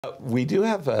We do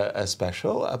have a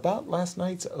special about last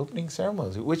night's opening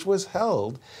ceremony, which was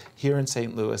held here in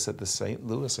St. Louis at the St.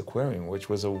 Louis Aquarium, which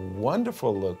was a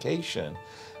wonderful location,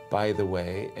 by the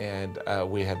way. And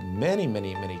we had many,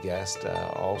 many, many guests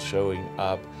all showing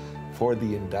up for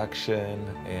the induction.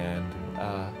 And,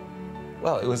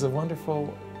 well, it was a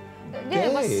wonderful Yeah,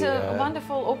 it was day. a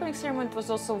wonderful opening ceremony. It was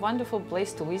also a wonderful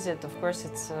place to visit. Of course,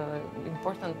 it's an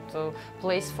important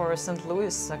place for St.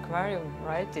 Louis Aquarium,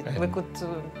 right? We could.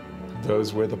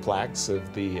 Those were the plaques of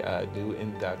the new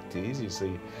inductees. You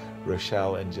see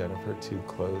Rochelle and Jennifer, two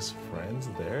close friends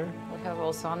there. We have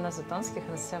also Anna Zatonskih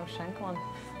and Sam Shankland,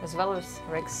 as well as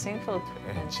Rex Sinfield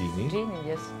And Jeannie. Jeannie,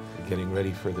 yes. Getting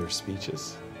ready for their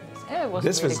speeches. Yeah, it was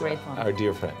This a really was great one. our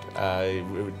dear friend.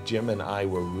 Jim and I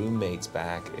were roommates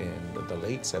back in the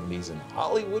late 70s in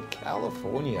Hollywood,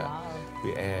 California.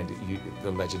 Wow. And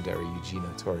the legendary Eugene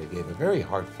Torre gave a very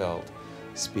heartfelt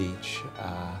speech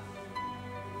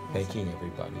thanking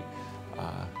everybody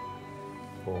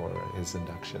for his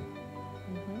induction.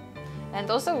 And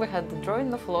also we had the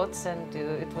drawing of lots, and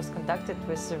it was conducted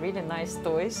with really nice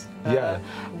toys. Yeah,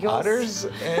 girls- otters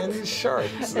and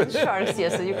sharks. And sharks,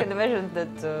 yes. So you can imagine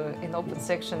that in open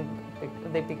section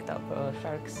they picked up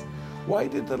sharks. Why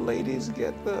did the ladies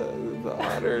get the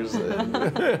otters and,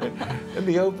 and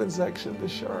the open section the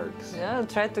sharks? Yeah,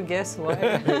 try to guess why.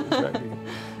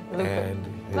 And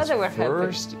But his they were happy.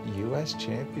 first U.S.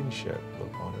 championship,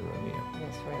 look on Aronia.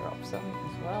 Yes, Ray Robson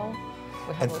as well.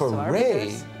 We have And for also Ray,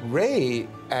 arbiters. Ray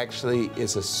actually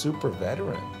is a super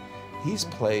veteran. He's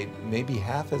played maybe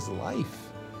half his life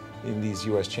in these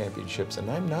U.S. championships,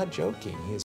 and I'm not joking. He has